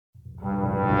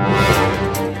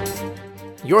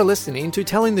You're listening to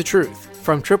Telling the Truth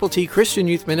from Triple T Christian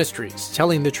Youth Ministries,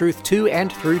 telling the truth to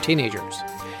and through teenagers.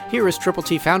 Here is Triple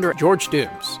T founder George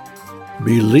Dooms.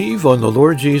 Believe on the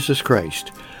Lord Jesus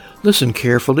Christ. Listen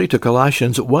carefully to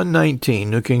Colossians 1:19,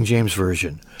 New King James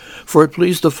Version. For it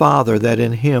pleased the Father that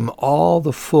in him all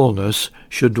the fullness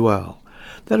should dwell.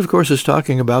 That, of course, is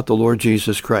talking about the Lord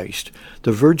Jesus Christ,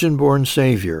 the virgin-born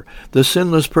Savior, the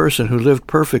sinless person who lived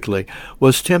perfectly,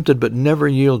 was tempted but never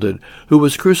yielded, who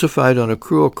was crucified on a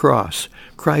cruel cross.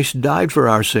 Christ died for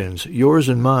our sins, yours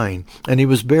and mine, and he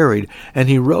was buried, and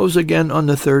he rose again on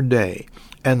the third day.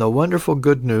 And the wonderful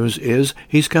good news is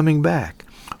he's coming back.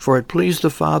 For it pleased the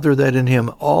Father that in him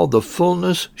all the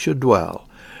fullness should dwell.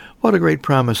 What a great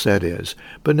promise that is.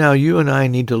 But now you and I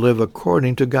need to live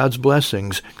according to God's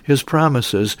blessings, his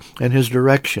promises, and his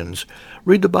directions.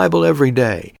 Read the Bible every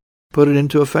day. Put it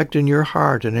into effect in your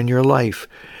heart and in your life,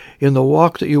 in the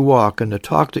walk that you walk and the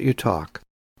talk that you talk.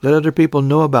 Let other people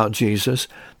know about Jesus,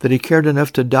 that he cared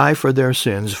enough to die for their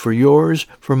sins, for yours,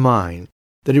 for mine,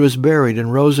 that he was buried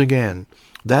and rose again.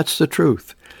 That's the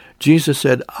truth. Jesus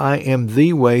said, I am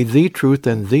the way, the truth,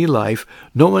 and the life.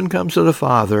 No one comes to the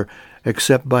Father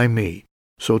except by me.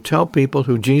 So tell people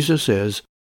who Jesus is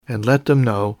and let them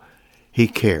know he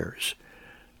cares.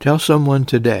 Tell someone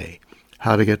today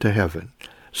how to get to heaven.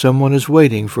 Someone is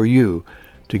waiting for you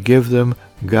to give them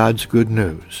God's good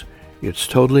news. It's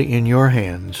totally in your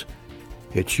hands.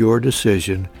 It's your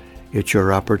decision. It's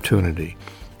your opportunity.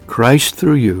 Christ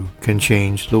through you can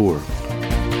change the world.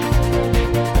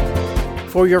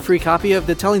 For your free copy of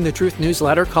the Telling the Truth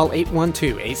newsletter, call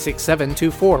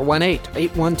 812-867-2418,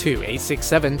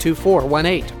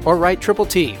 812-867-2418, or write Triple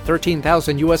T,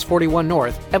 13,000 U.S. 41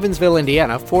 North, Evansville,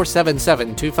 Indiana,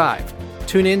 47725.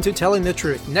 Tune in to Telling the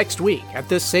Truth next week at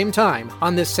this same time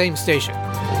on this same station.